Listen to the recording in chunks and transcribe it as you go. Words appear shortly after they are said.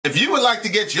If you would like to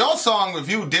get your song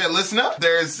reviewed, dear listener,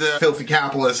 there's the filthy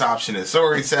capitalist option. As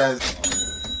Sori says,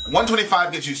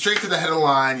 $125 gets you straight to the head of the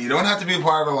line. You don't have to be a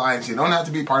part of the alliance. You don't have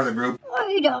to be part of the group.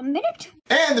 Wait a minute.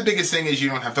 And the biggest thing is you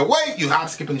don't have to wait. You hop,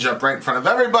 skip, and jump right in front of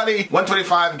everybody.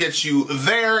 $125 gets you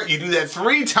there. You do that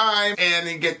 3 times and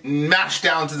then get mashed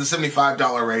down to the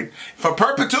 $75 rate for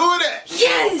perpetuity.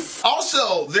 Yes!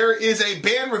 Also, there is a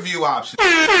band review option.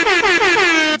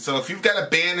 So if you've got a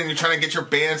band and you're trying to get your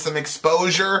band some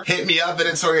exposure, hit me up at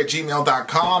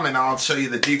insori@gmail.com and I'll show you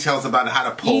the details about how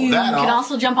to pull that off. You can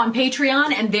also jump on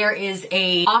Patreon and there is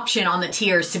a option on the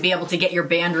tiers to be able to get your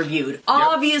band reviewed. Yep.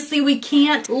 Obviously, we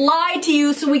can't lie to you,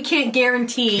 so we can't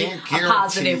guarantee a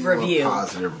positive review.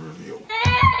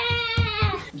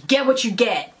 Get what you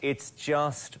get. It's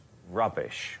just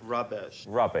rubbish. Rubbish.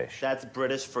 Rubbish. That's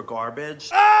British for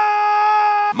garbage.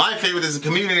 My favorite is the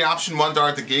community option. $1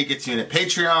 at the gate gets you in at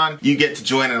Patreon. You get to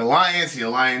join an alliance. The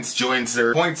alliance joins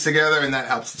their points together, and that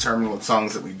helps determine what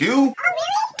songs that we do.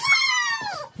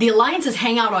 The alliances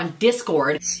hang out on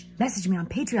Discord. Message me on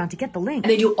Patreon to get the link.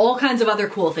 And they do all kinds of other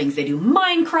cool things. They do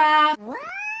Minecraft,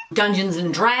 Dungeons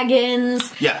and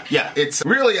Dragons. Yeah. It's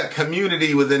really a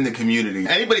community within the community.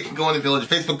 Anybody can go in the village,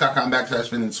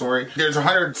 facebook.com/VillageXchange. There's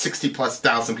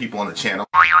 160,000+ people on the channel.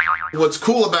 What's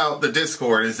cool about the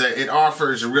Discord is that it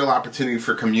offers a real opportunity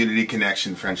for community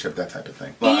connection, friendship, that type of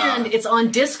thing. And it's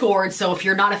on Discord, so if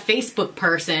you're not a Facebook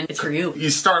person, it's for you. You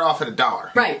start off at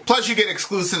 $1. Right. Plus you get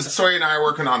exclusives. Sori and I are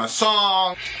working on a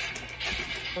song.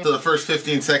 So the first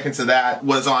 15 seconds of that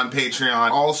was on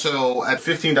Patreon. Also, at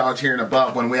 $15 tier and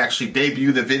above, when we actually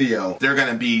debut the video, they're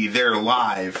going to be there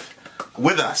live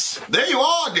with us. There you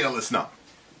are, dear listener.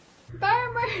 Buy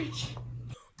our merch.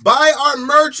 Buy our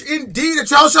merch, indeed,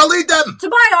 and y'all shall lead them. To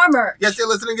buy our merch. Yes, dear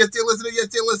listener, yes, dear listener, yes,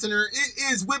 dear listener.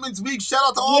 It is Women's Week. Shout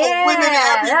out to all the women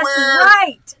everywhere. That's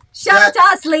right. Shout out to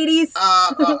us, ladies.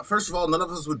 First of all, none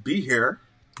of us would be here.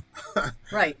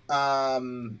 Right.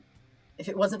 If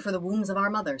it wasn't for the wombs of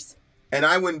our mothers. And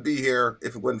I wouldn't be here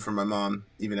if it wasn't for my mom,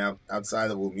 even outside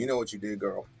the womb. You know what you did,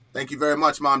 girl. Thank you very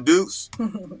much, Mom Dukes.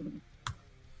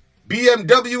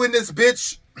 BMW in this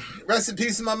bitch. Rest in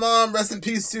peace to my mom. Rest in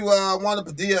peace to Wanda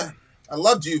Padilla. I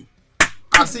loved you.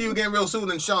 I'll see you again real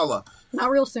soon, inshallah. Not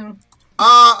real soon.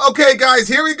 Okay, guys,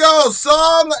 here we go.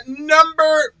 Song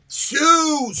number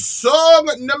 2. Song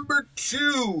number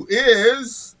 2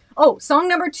 is... Oh, song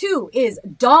number 2 is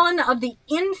Dawn of the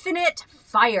Infinite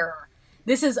Fire.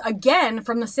 This is, again,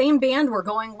 from the same band we're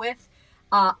going with,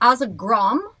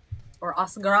 Asagraum, or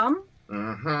Asagraum.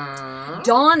 Mm-hmm.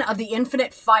 Dawn of the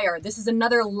Infinite Fire. This is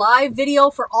another live video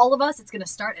for all of us. It's going to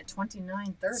start at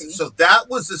 29:30. So that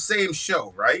was the same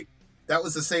show, right? That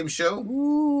was the same show?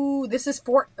 Ooh, this is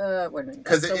wait a minute.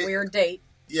 That's a weird date.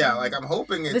 Yeah, like I'm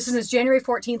hoping it's... This is January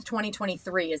 14th,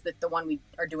 2023 is the one we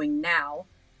are doing now.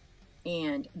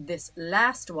 And this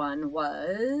last one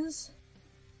was...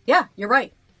 Yeah, you're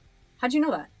right. How'd you know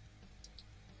that?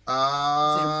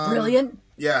 Is it brilliant?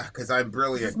 Yeah, because I'm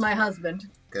brilliant. This is my husband.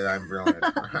 Because I'm brilliant.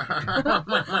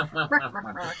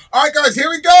 All right, guys,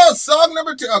 here we go. Song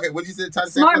number 2. Okay, what did you say the time?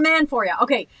 Smart man for you.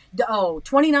 Okay.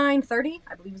 29:30,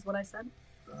 I believe is what I said.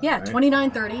 Yeah,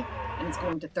 29:30. And it's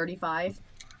going to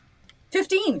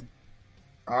 35:15.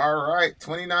 All right,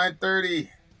 29:30.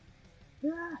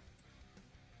 Yeah.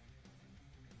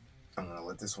 I'm going to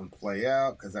let this one play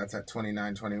out because that's at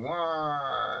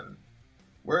 29:21.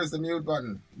 Where's the mute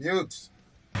button? Mute.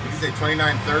 Did you say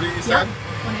 29:30 you said? Yep,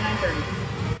 29:30.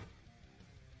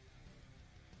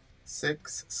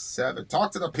 6, 7.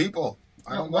 Talk to the people.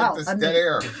 I don't wow, like this dead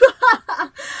air.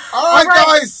 All right,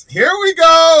 guys. Here we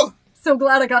go. So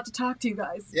glad I got to talk to you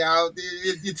guys. Yeah,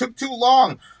 you took too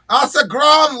long.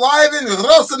 Asagraum live in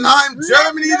Rosenheim,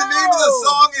 Germany. The name of the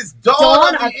song is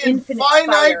Dawn of the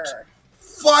Infinite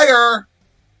Fire.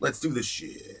 Let's do this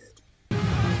shit.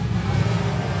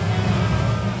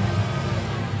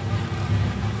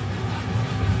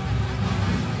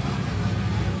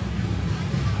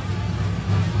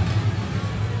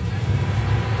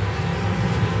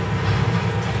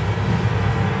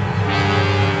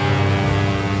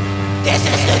 This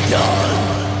is the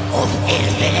dawn of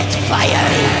infinite fire.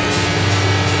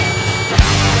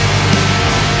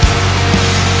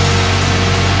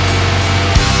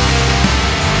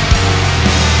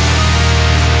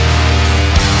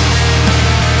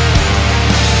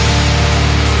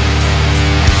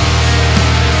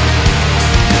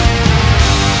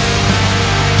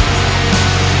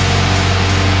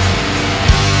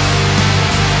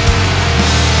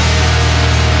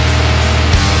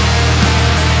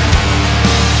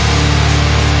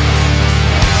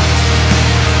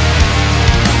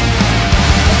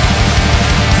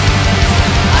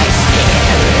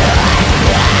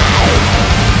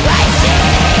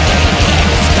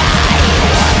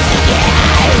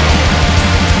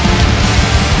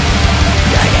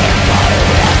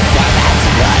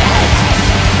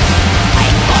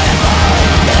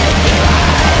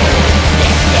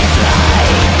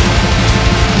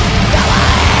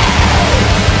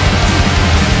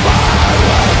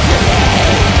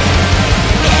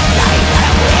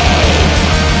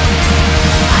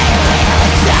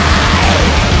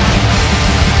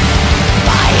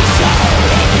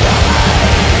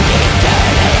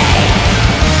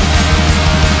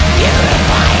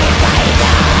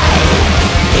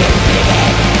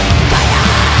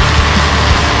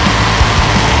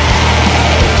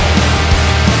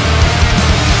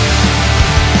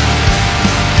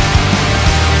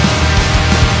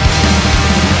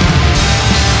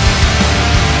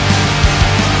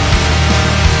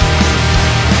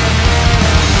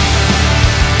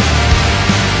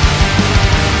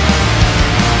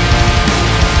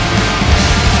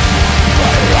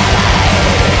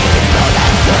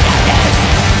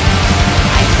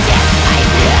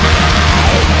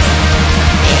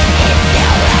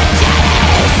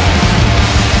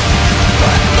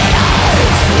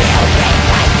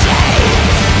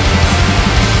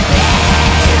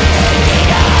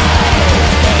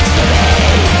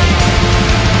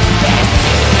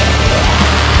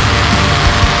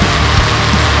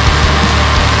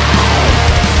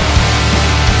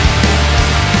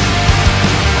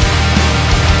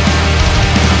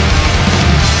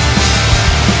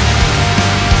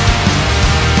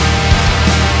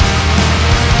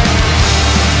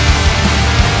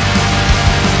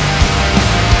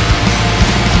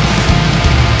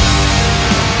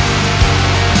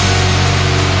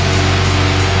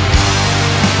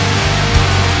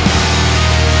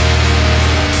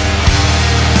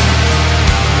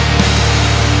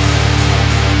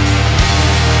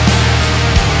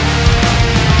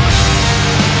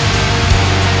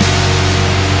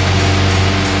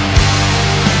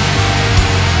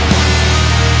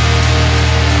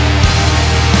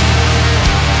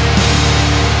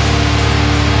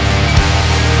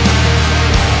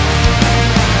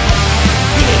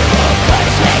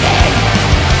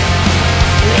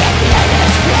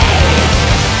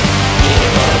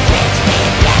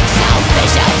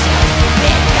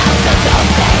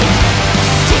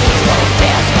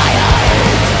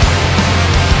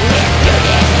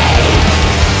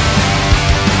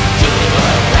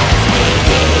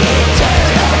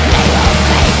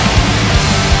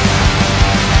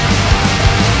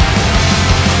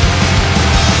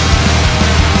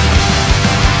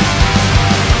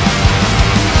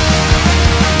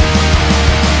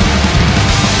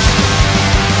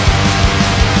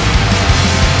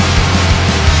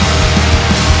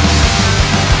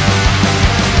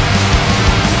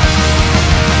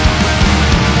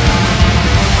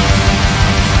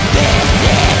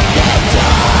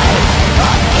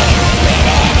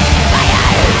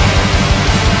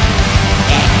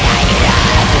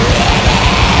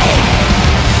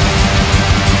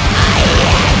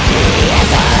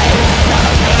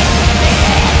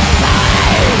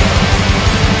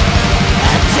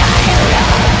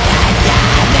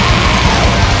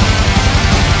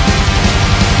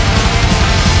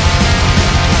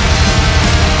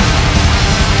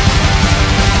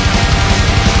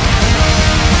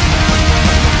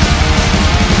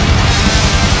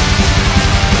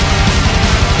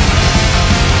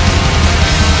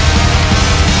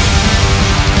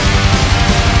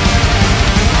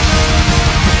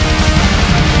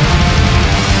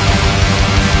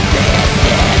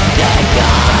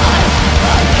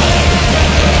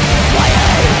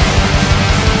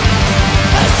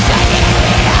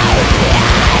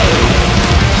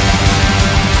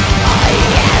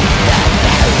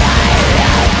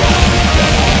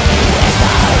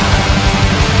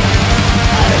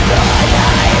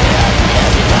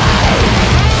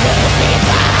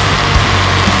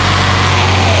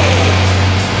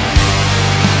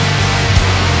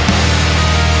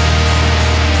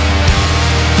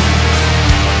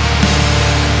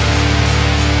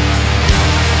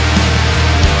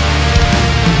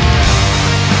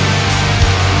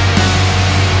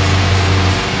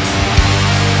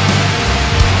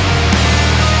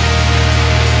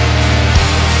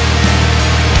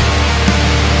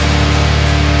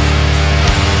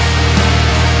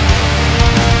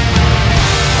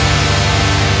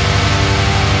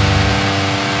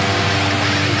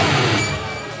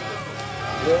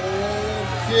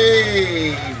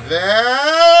 Okay,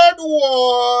 that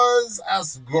was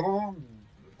Asagraum.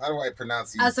 How do I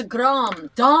pronounce these?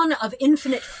 Asagraum, Dawn of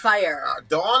Infinite Fire.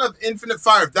 Dawn of Infinite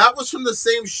Fire. That was from the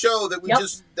same show that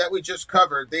we just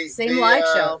covered. Same live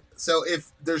show. So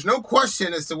if there's no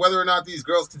question as to whether or not these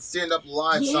girls can stand up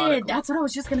live, Yeah, sonically. that's what I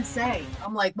was just gonna say.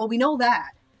 I'm like, well, we know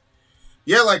that.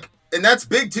 Yeah, like, and that's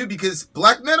big too because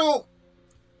black metal.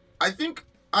 I think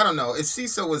I don't know if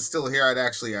CISO was still here. I'd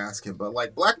actually ask him, but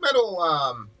like black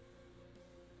metal,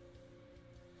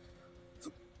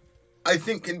 I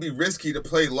think can be risky to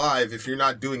play live if you're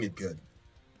not doing it good.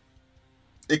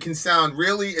 It can sound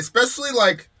really, especially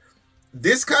like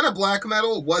this kind of black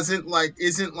metal isn't like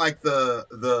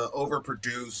the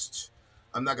overproduced.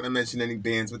 I'm not gonna mention any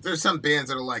bands, but there's some bands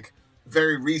that are like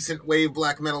very recent wave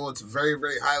black metal. It's very,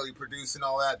 very highly produced and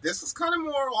all that. This is kind of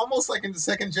more almost like in the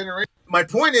second generation. My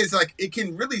point is like it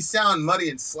can really sound muddy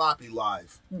and sloppy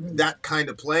live. That kind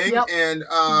of playing, and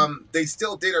they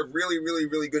still did a really, really,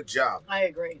 really good job. I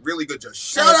agree. Really good job.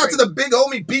 Shout out to the big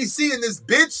homie BC in this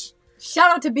bitch. Shout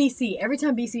out to BC. Every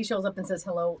time BC shows up and says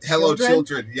hello,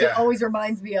 children. Yeah, it always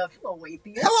reminds me of hello,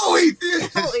 atheist. Hello,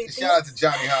 atheist. Hello, atheist. Shout out to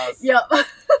Johnny Haas. Yep.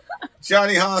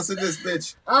 Johnny Haas in this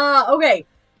bitch. Okay.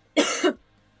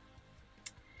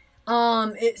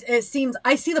 It seems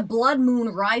I see the blood moon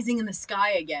rising in the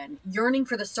sky again, yearning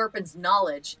for the serpent's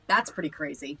knowledge. That's pretty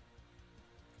crazy.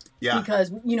 Yeah.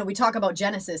 Because, you know, we talk about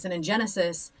Genesis, and in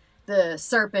Genesis, the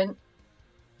serpent,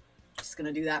 just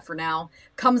going to do that for now,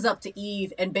 comes up to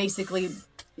Eve and basically,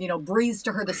 you know, breathes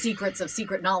to her the secrets of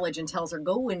secret knowledge and tells her,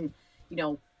 go and, you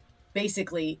know,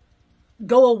 basically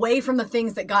go away from the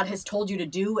things that God has told you to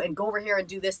do and go over here and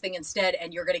do this thing instead,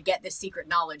 and you're going to get this secret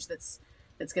knowledge that's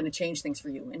going to change things for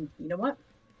you. And you know what?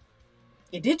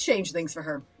 It did change things for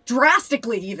her.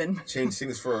 Drastically, even. Change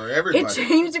things for everybody. It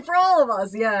changed it for all of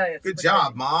us. Yeah. Good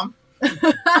job, Mom. Okay,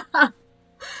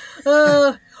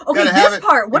 this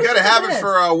part. What we gotta have it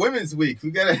for Women's Week.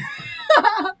 We gotta.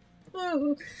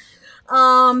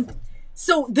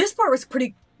 So this part was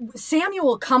pretty.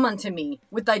 Samuel, come unto me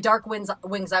with thy dark wings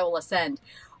I will ascend.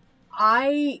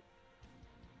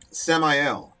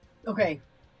 Samael. Okay.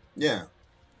 Yeah.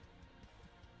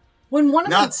 When one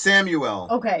of Not Samuel.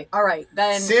 Okay, all right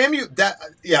then.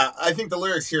 Yeah, I think the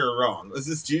lyrics here are wrong. Was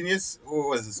this Genius or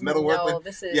was this Metal Workman? No,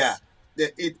 this is. Yeah,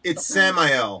 it's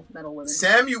Samael. Metal Women.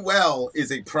 Samuel is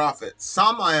a prophet.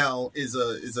 Samael is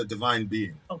a divine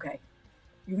being. Okay.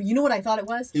 You know what I thought it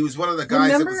was? He was one of the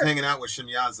guys that was hanging out with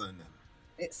Shinyaza and them.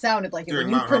 It sounded like it. When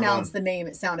you pronounced the name,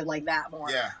 it sounded like that more.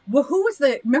 Yeah. Well, who was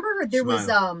the? Remember, there was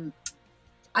Shemaiah.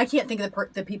 I can't think of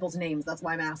the people's names. That's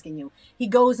why I'm asking you. He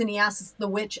goes and he asks the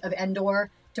witch of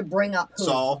Endor to bring up who?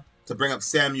 Saul, to bring up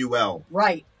Samuel.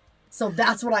 Right. So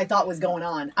that's what I thought was going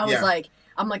on. I was Yeah. like,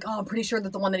 I'm pretty sure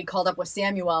that the one that he called up was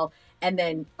Samuel. And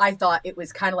then I thought it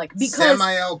was kind of like, because.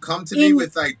 Samael, come to me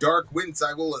with thy dark winds,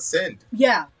 I will ascend.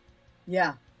 Yeah.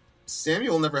 Yeah.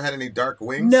 Samuel never had any dark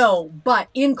wings. No, but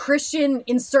in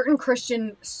certain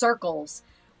Christian circles,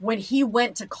 when he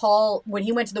went to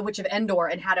the Witch of Endor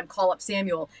and had him call up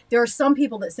Samuel, there are some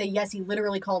people that say, yes, he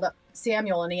literally called up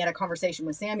Samuel and he had a conversation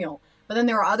with Samuel. But then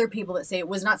there are other people that say it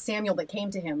was not Samuel that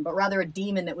came to him, but rather a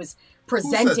demon that was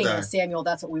presenting as Samuel.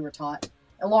 That's what we were taught.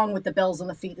 Along with the bells on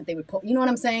the feet that they would put. You know what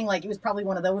I'm saying? Like, it was probably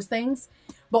one of those things.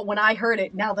 But when I heard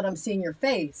it, now that I'm seeing your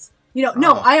face,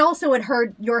 no, I also had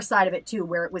heard your side of it too,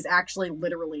 where it was actually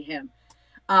literally him.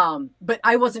 But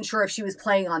I wasn't sure if she was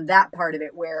playing on that part of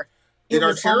it where... Did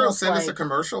Arturo send us a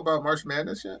commercial about March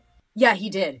Madness yet? Yeah, he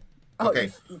did. Oh, okay.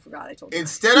 You forgot I told you.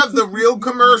 Instead of the real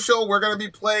commercial, we're going to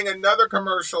be playing another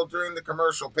commercial during the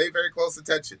commercial. Pay very close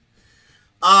attention.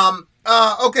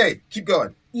 Okay, keep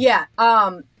going. Yeah,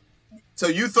 So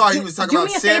you thought he was talking about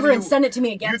Samuel. Do me a favor and send it to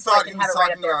me again. You thought he was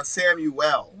talking about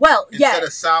Samuel. Well, instead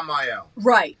of Samael.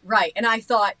 Right. And I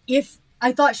thought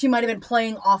she might have been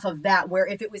playing off of that, where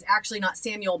if it was actually not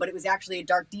Samuel, but it was actually a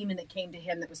dark demon that came to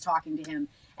him that was talking to him,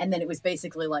 and then it was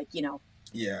basically like,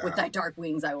 yeah, with thy dark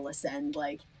wings I will ascend.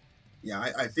 Like, yeah,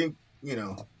 I think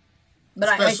but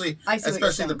especially I see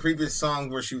especially the previous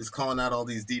song where she was calling out all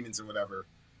these demons or whatever.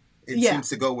 It seems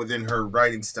to go within her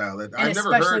writing style. I've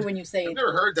never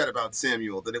heard that about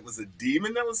Samuel, that it was a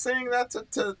demon that was saying that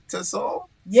to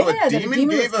Saul. Yeah, so a demon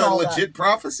gave a legit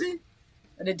prophecy.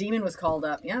 And a demon was called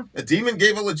up. Yeah, a demon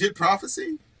gave a legit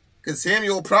prophecy because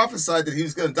Samuel prophesied that he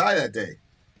was going to die that day.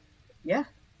 Yeah.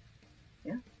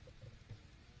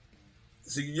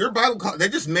 So your Bible college, they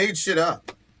just made shit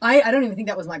up. I don't even think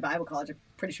that was my Bible college. I'm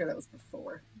pretty sure that was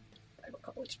before Bible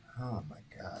college. Oh my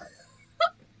God.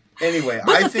 Anyway,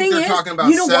 but I think they're talking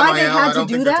about Samael. I don't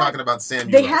think they're talking about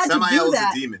Samuel. They had Samael to do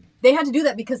that. Is a demon. They had to do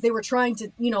that because they were trying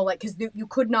to, because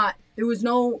there There was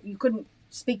no, you couldn't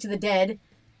speak to the dead.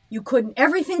 You couldn't,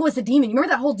 everything was a demon. You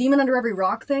remember that whole demon under every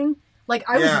rock thing? Like,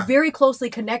 I was very closely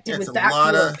connected with that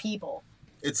group of people.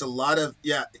 It's a lot of,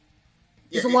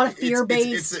 There's a lot of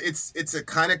fear-based. It's a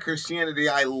kind of Christianity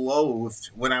I loathed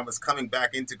when I was coming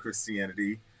back into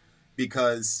Christianity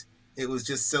because it was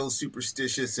just so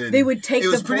superstitious, and they would take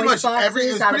the voice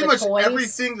boxes out of the toys.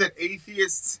 Everything that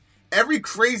atheists, every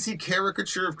crazy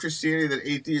caricature of Christianity that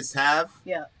atheists have,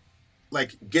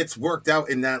 like gets worked out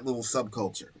in that little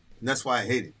subculture, and that's why I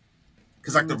hate it.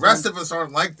 Because like the rest of us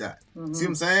aren't like that. See what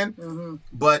I'm saying?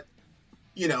 But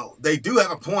you know, they do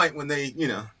have a point when they, you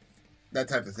know, that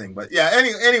type of thing. But yeah,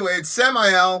 anyway, it's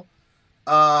Samael.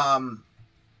 I'm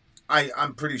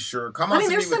pretty sure. I mean,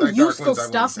 there's some useful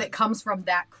stuff that comes from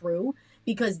that crew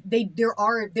because there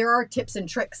are tips and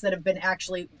tricks that have been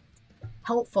actually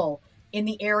helpful in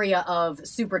the area of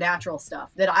supernatural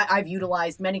stuff that I've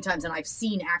utilized many times and I've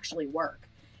seen actually work.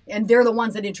 And they're the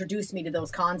ones that introduced me to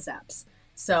those concepts.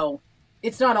 So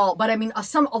it's not all, but I mean,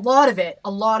 a lot of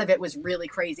it was really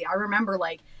crazy. I remember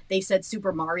like they said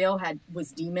Super Mario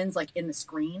was demons like in the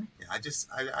screen. Yeah, I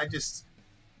just.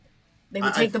 They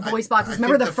would take the voice boxes.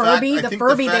 Remember the Furby? The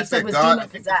Furby they said was demon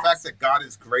possessed. The fact that God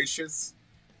is gracious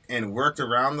and worked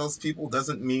around those people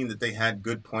doesn't mean that they had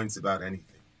good points about anything.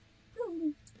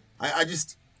 I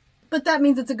just. But that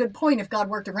means it's a good point if God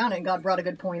worked around it and God brought a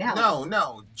good point out.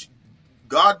 No.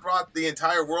 God brought the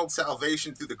entire world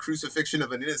salvation through the crucifixion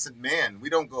of an innocent man. We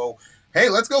don't go, hey,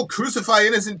 let's go crucify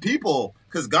innocent people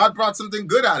because God brought something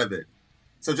good out of it.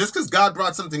 So just because God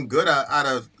brought something good out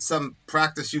of some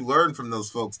practice you learned from those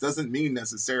folks doesn't mean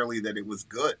necessarily that it was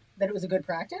good. That it was a good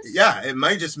practice? Yeah, it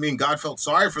might just mean God felt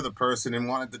sorry for the person and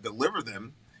wanted to deliver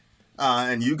them.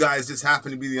 And you guys just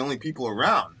happen to be the only people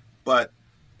around. But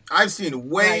I've seen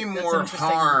way more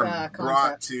harm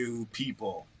brought to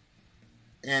people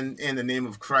and in the name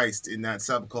of Christ in that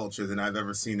subculture than I've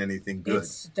ever seen anything good.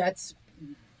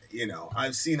 You know,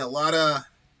 I've seen a lot of,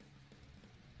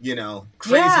 you know,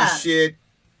 crazy shit.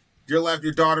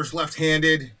 Your daughter's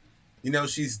left-handed. You know,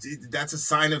 that's a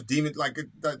sign of demon. Like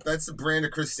that's the brand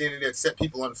of Christianity that set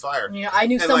people on fire. You know, I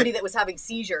knew somebody that was having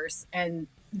seizures, and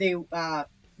they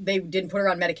didn't put her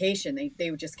on medication.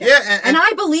 They just kept. Yeah, and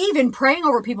I believe in praying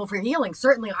over people for healing.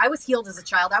 Certainly, I was healed as a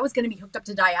child. I was going to be hooked up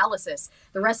to dialysis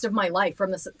the rest of my life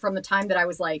from the time that I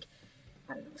was like,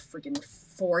 I don't know, freaking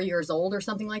 4 years old or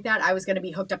something like that. I was going to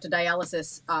be hooked up to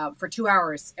dialysis for 2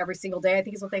 hours every single day, I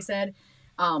think is what they said.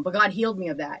 But God healed me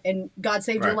of that. And God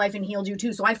saved your life and healed you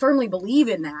too. So I firmly believe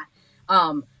in that.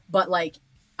 But like,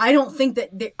 I don't think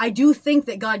I do think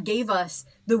that God gave us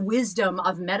the wisdom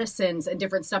of medicines and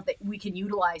different stuff that we can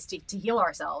utilize to heal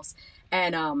ourselves.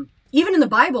 And even in the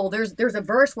Bible, there's a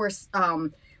verse where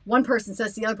one person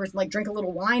says to the other person, like, drink a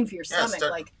little wine for your stomach.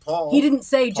 Like, he didn't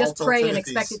say just pray and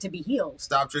expect it to be healed.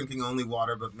 Stop drinking only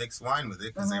water, but mix wine with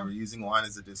it, because they were using wine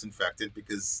as a disinfectant,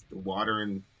 because the water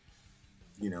in,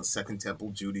 you know, Second Temple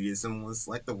Judaism was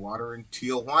like the water in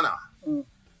Tijuana.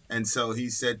 And so he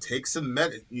said, take some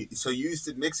so you used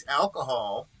to mix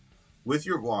alcohol with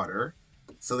your water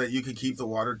so that you could keep the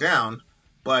water down.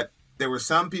 But there were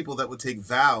some people that would take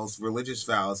vows, religious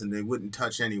vows, and they wouldn't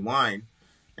touch any wine.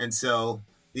 And so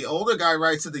the older guy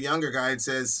writes to the younger guy and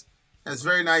says, that's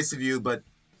very nice of you, but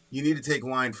you need to take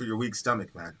wine for your weak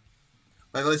stomach, man.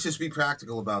 Like, let's just be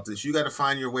practical about this. You got to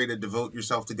find your way to devote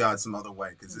yourself to God some other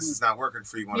way, because this is not working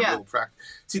for you. You want to go practice.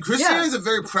 See, Christianity is a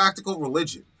very practical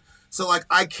religion. So, like,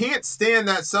 I can't stand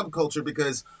that subculture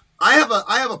because I have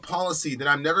a policy that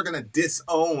I'm never going to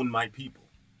disown my people.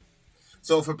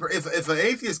 So if an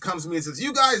atheist comes to me and says,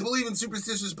 you guys believe in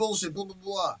superstitious bullshit, blah, blah,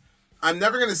 blah, I'm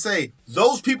never going to say,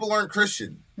 those people aren't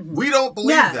Christian. We don't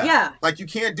believe that. Yeah. Like, you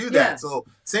can't do that. So,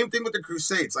 same thing with the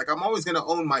Crusades. Like, I'm always going to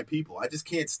own my people. I just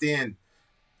can't stand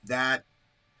that.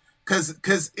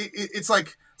 Because it's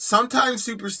like, sometimes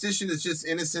superstition is just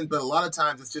innocent, but a lot of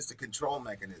times it's just a control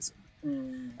mechanism.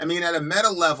 I mean, at a meta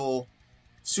level,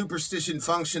 superstition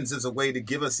functions as a way to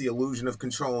give us the illusion of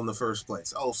control in the first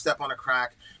place. Oh, step on a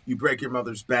crack, you break your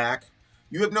mother's back.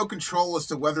 You have no control as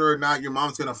to whether or not your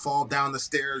mom's going to fall down the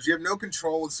stairs. You have no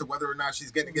control as to whether or not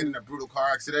she's going to get in a brutal car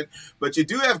accident. But you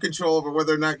do have control over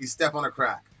whether or not you step on a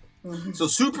crack. So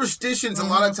superstitions, a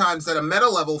lot of times at a meta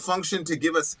level, function to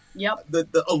give us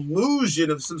the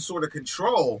illusion of some sort of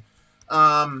control.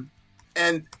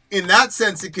 And in that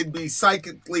sense, it could be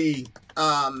psychically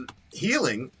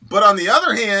healing. But on the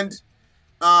other hand,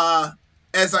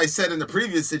 as I said in the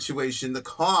previous situation, the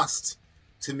cost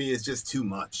to me is just too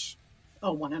much.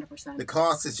 Oh, 100%. The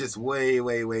cost is just way,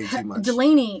 way, way too much.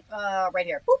 Delaney, right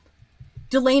here. Boop.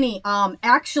 Delaney,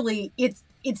 actually,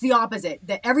 it's the opposite.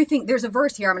 That everything, there's a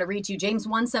verse here I'm going to read to you, James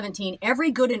 1:17.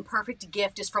 Every good and perfect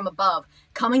gift is from above,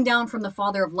 coming down from the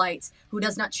Father of lights, who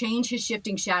does not change his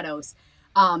shifting shadows.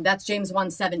 That's James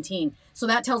 1:17. So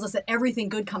that tells us that everything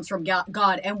good comes from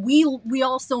God. And we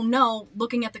also know,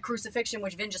 looking at the crucifixion,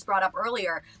 which Vin just brought up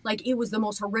earlier, like it was the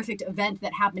most horrific event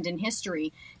that happened in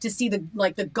history, to see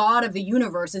the God of the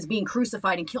universe is being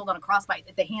crucified and killed on a cross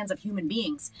at the hands of human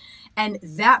beings. And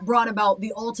that brought about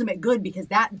the ultimate good, because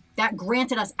that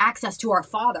granted us access to our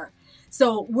Father.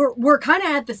 So we're kind of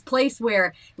at this place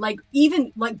where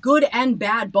even good and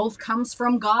bad both comes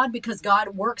from God, because God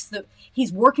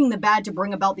he's working the bad to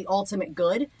bring about the ultimate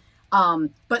good.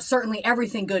 But certainly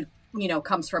everything good,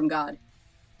 comes from God.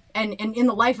 And in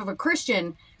the life of a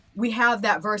Christian, we have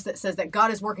that verse that says that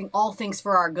God is working all things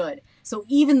for our good. So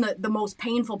even the most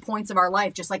painful points of our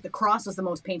life, just like the cross was the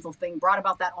most painful thing, brought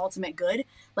about that ultimate good.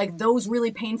 Like those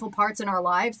really painful parts in our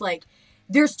lives,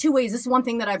 there's two ways. This is one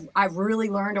thing that I've really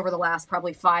learned over the last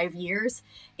probably 5 years,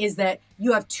 is that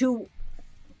you have two,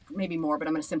 maybe more, but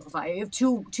I'm going to simplify. You have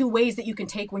two ways that you can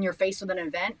take when you're faced with an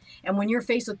event. And when you're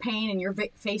faced with pain and you're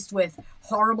faced with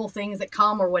horrible things that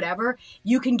come or whatever,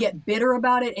 you can get bitter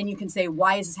about it and you can say,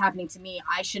 why is this happening to me?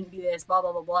 I shouldn't be this, blah,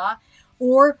 blah, blah, blah.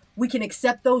 Or we can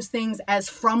accept those things as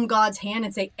from God's hand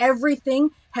and say, everything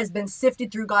has been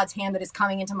sifted through God's hand that is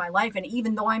coming into my life. And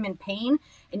even though I'm in pain,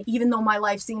 and even though my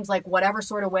life seems like whatever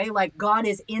sort of way, like God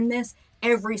is in this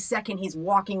every second, he's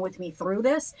walking with me through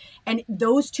this. And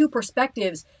those two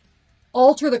perspectives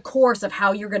alter the course of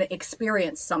how you're going to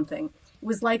experience something. It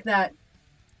was like that,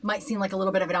 might seem like a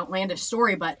little bit of an outlandish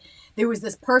story, but there was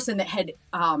this person that had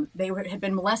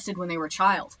been molested when they were a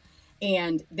child.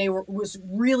 And was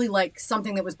really like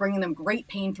something that was bringing them great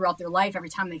pain throughout their life. Every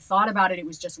time they thought about it, it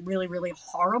was just really, really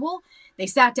horrible. They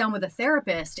sat down with a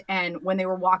therapist, and when they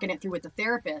were walking it through with the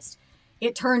therapist,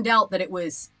 it turned out that it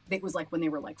was like when they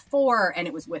were like 4, and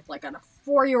it was with like a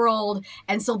 4-year-old.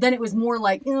 And so then it was more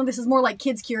like, this is more like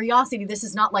kids' curiosity. This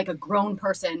is not like a grown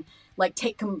person, like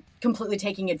completely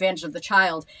taking advantage of the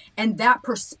child. And that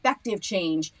perspective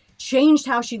changed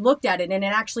how she looked at it, and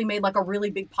it actually made like a really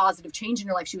big positive change in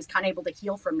her life. She was kind of able to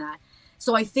heal from that.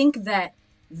 So I think that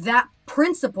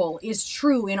principle is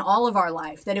true in all of our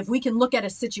life, that if we can look at a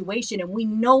situation and we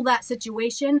know that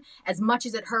situation, as much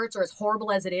as it hurts or as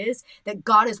horrible as it is, that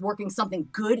God is working something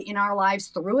good in our lives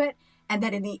through it, and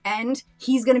that in the end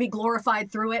he's going to be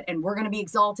glorified through it and we're going to be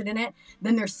exalted in it,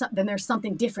 then there's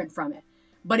something different from it.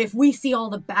 But if we see all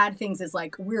the bad things as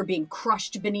like we're being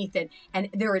crushed beneath it, and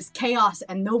there is chaos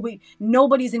and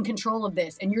nobody's in control of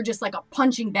this, and you're just like a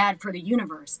punching bag for the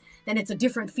universe, then it's a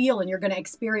different feel, and you're going to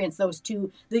experience those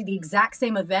two. The exact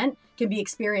same event can be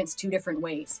experienced 2 different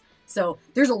ways. So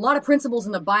there's a lot of principles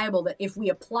in the Bible that if we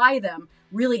apply them,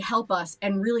 really help us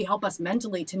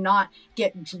mentally to not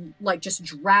get just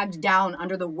dragged down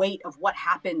under the weight of what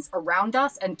happens around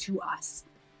us and to us.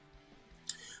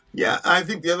 Yeah, I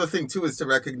think the other thing too is to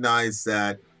recognize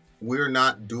that we're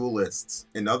not dualists.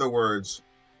 In other words,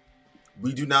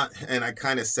 we do not, and I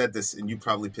kind of said this, and you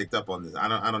probably picked up on this. I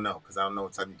don't know, because I don't know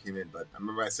what time you came in, but I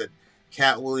remember I said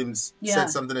Cat Williams said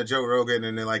something to Joe Rogan,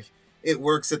 and they're like, it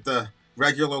works at the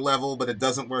regular level, but it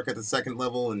doesn't work at the second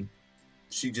level, and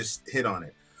she just hit on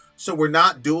it. So we're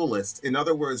not dualists. In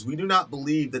other words, we do not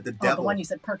believe that the devil. The one you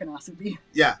said Perkinos would be.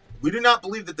 Yeah, we do not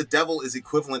believe that the devil is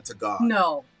equivalent to God.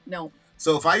 No.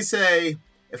 So if I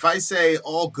say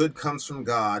all good comes from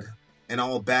God and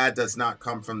all bad does not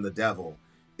come from the devil,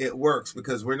 it works,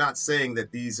 because we're not saying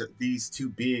that these two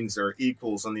beings are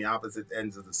equals on the opposite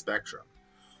ends of the spectrum.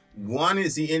 One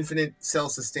is the infinite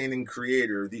self-sustaining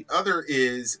creator. The other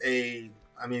is to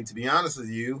be honest with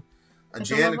you, a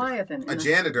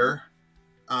janitor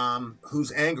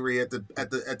who's angry at the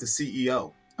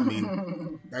CEO. I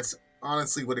mean, that's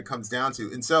honestly what it comes down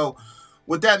to. And so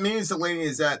what that means, Delaney,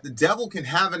 is that the devil can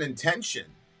have an intention,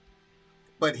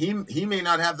 but he may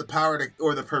not have the power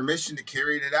or the permission to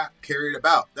carry it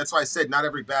about. That's why I said not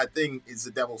every bad thing is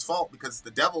the devil's fault, because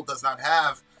the devil does not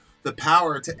have the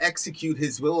power to execute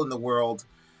his will in the world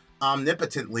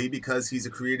omnipotently, because he's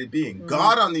a created being. Mm-hmm.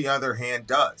 God, on the other hand,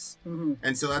 does. Mm-hmm.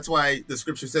 And so that's why the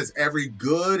scripture says every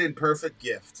good and perfect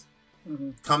gift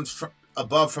comes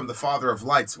above from the Father of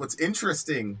lights. What's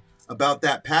interesting about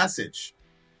that passage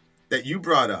that you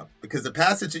brought up, because the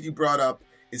passage that you brought up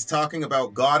is talking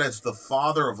about God as the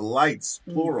Father of lights,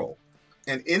 plural.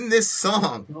 And in this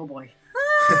song, oh boy,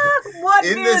 what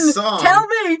in this song, tell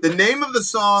me, the name of the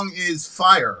song is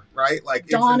Fire, right? Like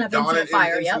Dawn of Infinite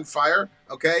Fire, Infinite Fire,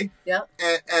 okay? Yep.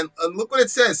 And look what it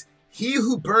says: He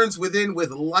who burns within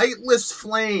with lightless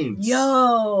flames.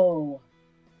 Yo.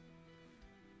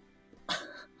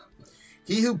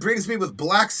 He who brings me with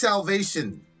black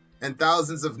salvation and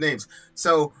thousands of names.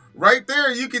 So right there,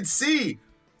 you can see,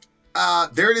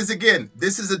 there it is again.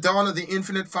 This is a dawn of the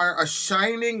infinite fire, a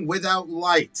shining without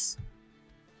light.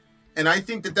 And I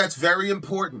think that that's very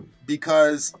important,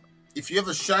 because if you have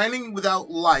a shining without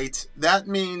light, that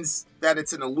means that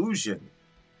it's an illusion.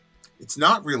 It's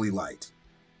not really light.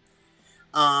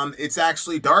 It's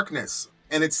actually darkness.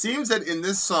 And it seems that in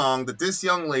this song that this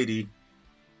young lady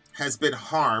has been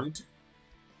harmed,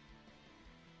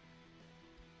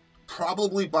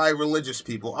 probably by religious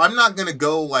people. I'm not going to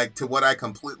go like to what I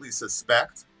completely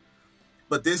suspect,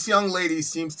 but this young lady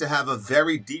seems to have a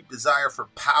very deep desire for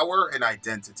power and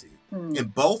identity.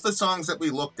 In both the songs that we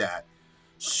looked at,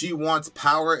 she wants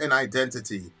power and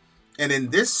identity. And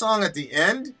in this song at the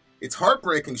end, it's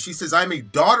heartbreaking. She says, I'm a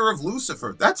daughter of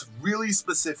Lucifer. That's really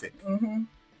specific.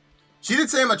 She didn't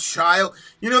say I'm a child.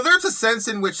 You know, there's a sense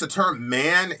in which the term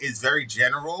man is very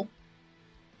general.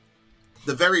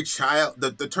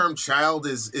 The term child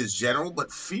is general,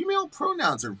 but female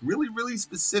pronouns are really, really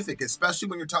specific, especially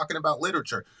when you're talking about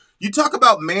literature. You talk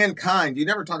about mankind, you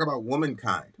never talk about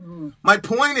womankind. My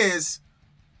point is,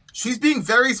 she's being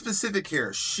very specific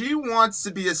here. She wants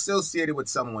to be associated with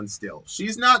someone still.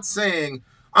 She's not saying,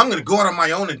 I'm going to go out on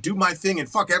my own and do my thing and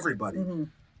fuck everybody.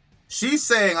 She's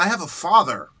saying, I have a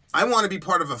father. I want to be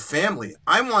part of a family.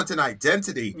 I want an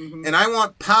identity. And I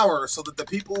want power so that the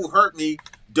people who hurt me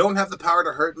don't have the power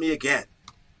to hurt me again.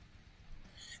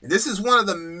 And this is one of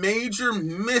the major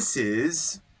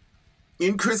misses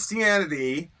in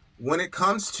Christianity when it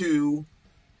comes to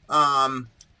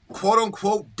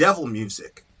quote-unquote devil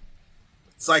music.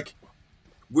 It's like,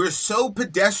 we're so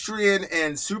pedestrian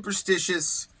and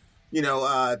superstitious. You know,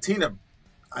 I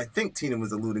think Tina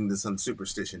was alluding to some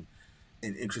superstition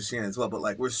in Christianity as well. But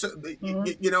like, we're so,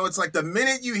 you know, it's like the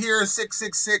minute you hear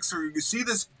 666 or you see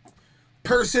this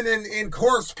person in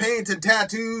corpse paint and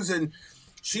tattoos and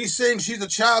she's saying she's a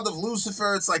child of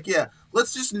Lucifer, it's like, yeah,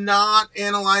 let's just not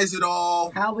analyze it all.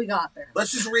 How we got there.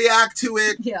 Let's just react to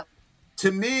it. Yeah.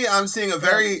 To me, I'm seeing a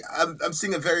very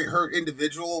hurt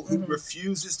individual who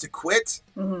refuses to quit,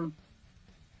 and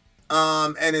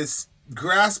is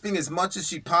grasping as much as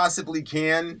she possibly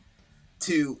can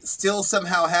to still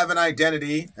somehow have an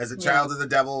identity as a child of the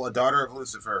devil, a daughter of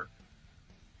Lucifer.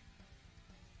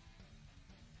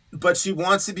 But she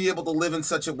wants to be able to live in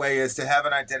such a way as to have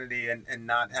an identity and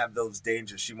not have those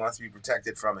dangers. She wants to be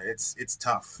protected from it. It's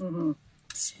tough.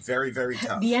 It's very, very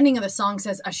tough. The ending of the song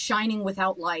says, a shining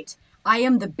without light. I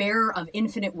am the bearer of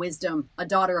infinite wisdom, a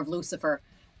daughter of Lucifer.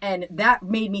 And that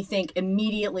made me think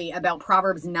immediately about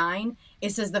Proverbs 9.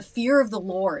 It says, the fear of the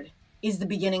Lord is the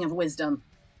beginning of wisdom,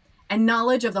 and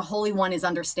knowledge of the Holy One is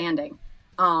understanding.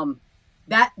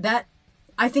 That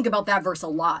I think about that verse a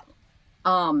lot.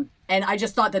 And I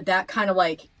just thought that kind of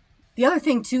like, the other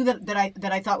thing too that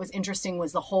I thought was interesting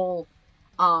was the whole,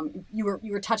 you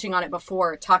were touching on it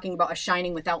before, talking about a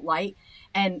shining without light.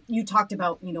 And you talked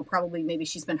about, you know, probably maybe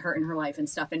she's been hurt in her life and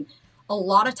stuff. And a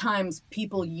lot of times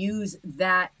people use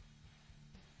that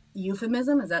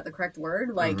euphemism. Is that the correct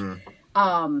word? Like,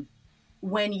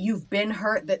 when you've been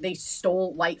hurt, that they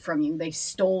stole light from you. They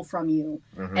stole from you.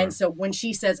 And so when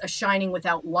she says a shining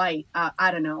without light,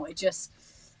 I don't know.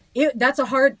 That's a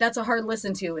hard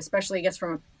listen to, especially I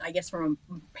guess from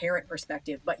a parent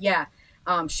perspective. But yeah,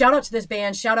 shout out to this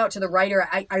band. Shout out to the writer.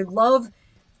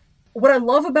 What I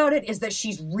love about it is that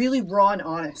she's really raw and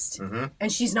honest, and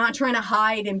she's not trying to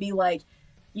hide and be like,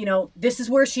 you know, this is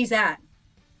where she's at.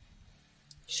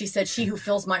 She said, "She who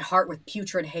fills my heart with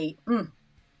putrid hate."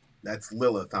 That's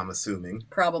Lilith, I'm assuming.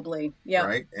 Probably, yeah.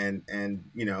 Right, and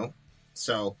you know,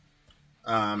 so.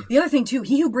 The other thing too,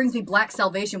 he who brings me black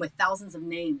salvation with thousands of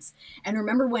names. And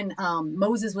remember when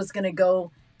Moses was going to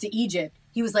go to Egypt,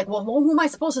 he was like, well, who am I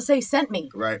supposed to say sent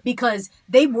me? Right. Because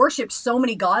they worshipped so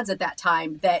many gods at that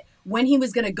time that when he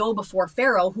was going to go before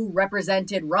Pharaoh, who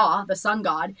represented Ra, the sun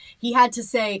god, he had to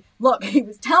say, look, he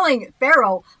was telling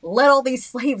Pharaoh, let all these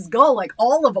slaves go, like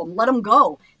all of them, let them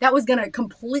go. That was going to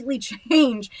completely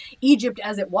change Egypt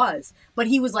as it was. But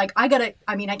he was like, I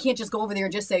can't just go over there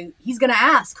and just say, he's going to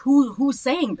ask who's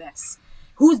saying this?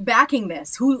 Who's backing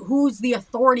this? Who's the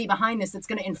authority behind this that's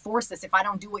going to enforce this if I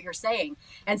don't do what you're saying?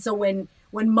 And so when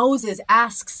Moses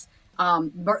asks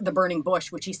the burning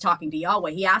bush, which he's talking to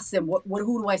Yahweh, he asks him,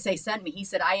 who do I say sent me? He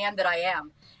said, I am that I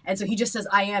am. And so he just says,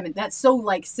 I am. And that's so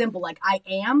like simple, like I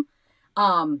am.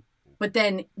 But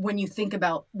then when you think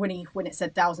about when it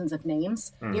said thousands of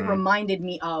names, it reminded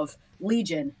me of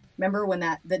Legion. Remember when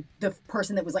the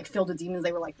person that was like filled with demons,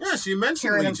 they were like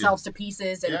tearing themselves to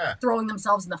pieces and throwing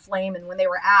themselves in the flame. And when they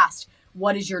were asked,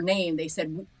 what is your name? They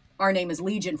said, our name is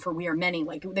Legion, for we are many.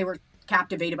 Like they were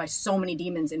captivated by so many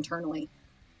demons internally.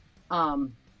 That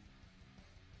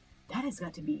has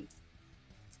got to be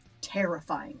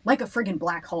terrifying. Like a friggin'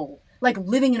 black hole. Like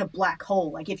living in a black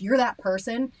hole. Like if you're that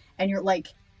person and you're like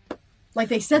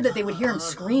they said that they would hear him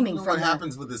screaming from what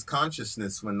happens with his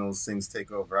consciousness when those things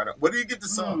take over. What do you give the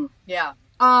song? Yeah.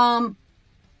 I'm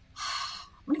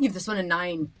gonna give this one a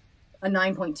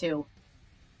 9.2.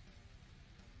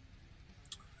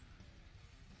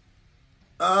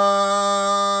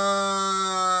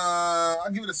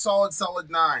 I'll give it a solid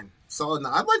 9. Solid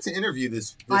 9. I'd like to interview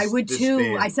this I would this too.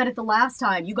 band. I said it the last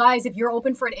time. You guys, if you're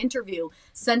open for an interview,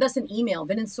 send us an email,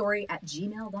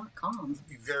 villageXchange@gmail.com. I'd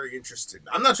be very interested.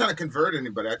 I'm not trying to convert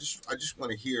anybody. I just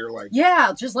want to hear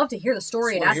Yeah, just love to hear the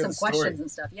story Just and wanna ask some hear the questions story.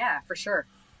 and stuff. Yeah, for sure.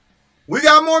 We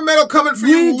got more metal coming for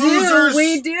you losers.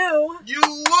 We do. You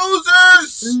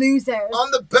losers. Losers.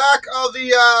 On the back of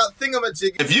the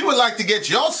thingamajig. If you would like to get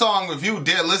your song reviewed,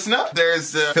 dear listener,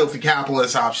 there's the filthy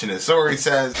capitalist option. As Sori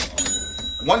says,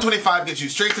 125 gets you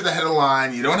straight to the head of the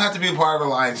line. You don't have to be a part of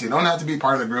the alliance. You don't have to be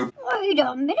part of the group. Wait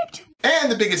a minute.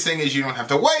 And the biggest thing is you don't have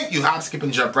to wait. You hop, skip,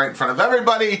 and jump right in front of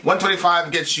everybody.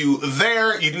 125 gets you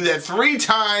there. You do that 3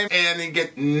 times, and you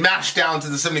get mashed down to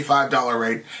the $75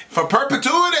 rate for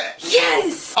perpetuity.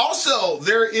 Yes! Also,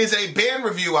 there is a band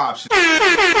review option.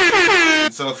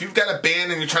 So if you've got a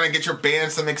band and you're trying to get your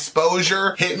band some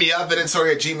exposure, hit me up at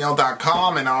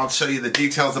insta@gmail.com, and I'll show you the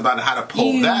details about how to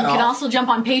pull that off. You can also jump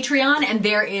on Patreon, and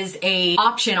there is a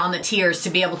option on the tiers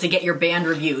to be able to get your band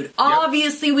reviewed.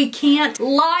 Obviously, we can't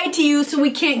lie to you, so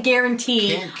we can't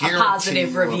guarantee a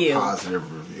positive review.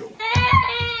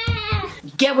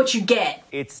 Get what you get.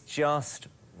 It's just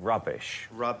rubbish.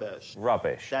 Rubbish.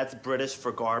 Rubbish. That's British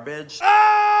for garbage.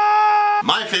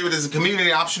 My favorite is the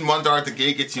community option. $1 at the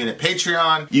gate gets you in a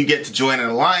Patreon. You get to join an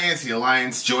alliance. The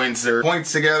alliance joins their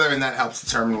points together, and that helps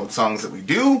determine what songs that we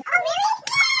do.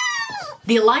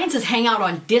 The alliances hang out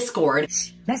on Discord.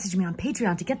 Message me on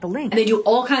Patreon to get the link. And they do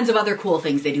all kinds of other cool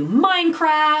things. They do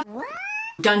Minecraft,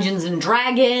 Dungeons and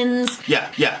Dragons.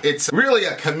 Yeah. It's really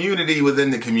a community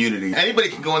within the community. Anybody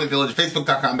can go on the village,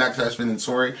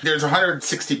 facebook.com/VillageXchange. There's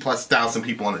 160,000+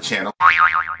 people on the channel.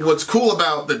 What's cool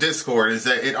about the Discord is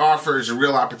that it offers a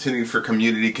real opportunity for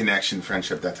community connection,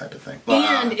 friendship, that type of thing.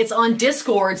 And it's on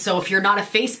Discord, so if you're not a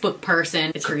Facebook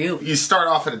person, it's for you. You start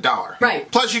off at $1. Right.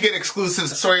 Plus you get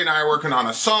exclusives. Sori and I are working on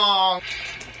a song.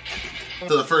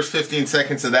 So the first 15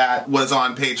 seconds of that was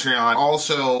on Patreon.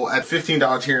 Also, at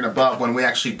 $15 tier and above, when we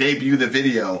actually debut the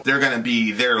video, they're going to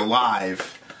be there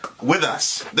live with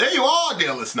us. There you are,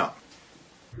 dear listener.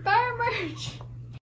 Buy merch.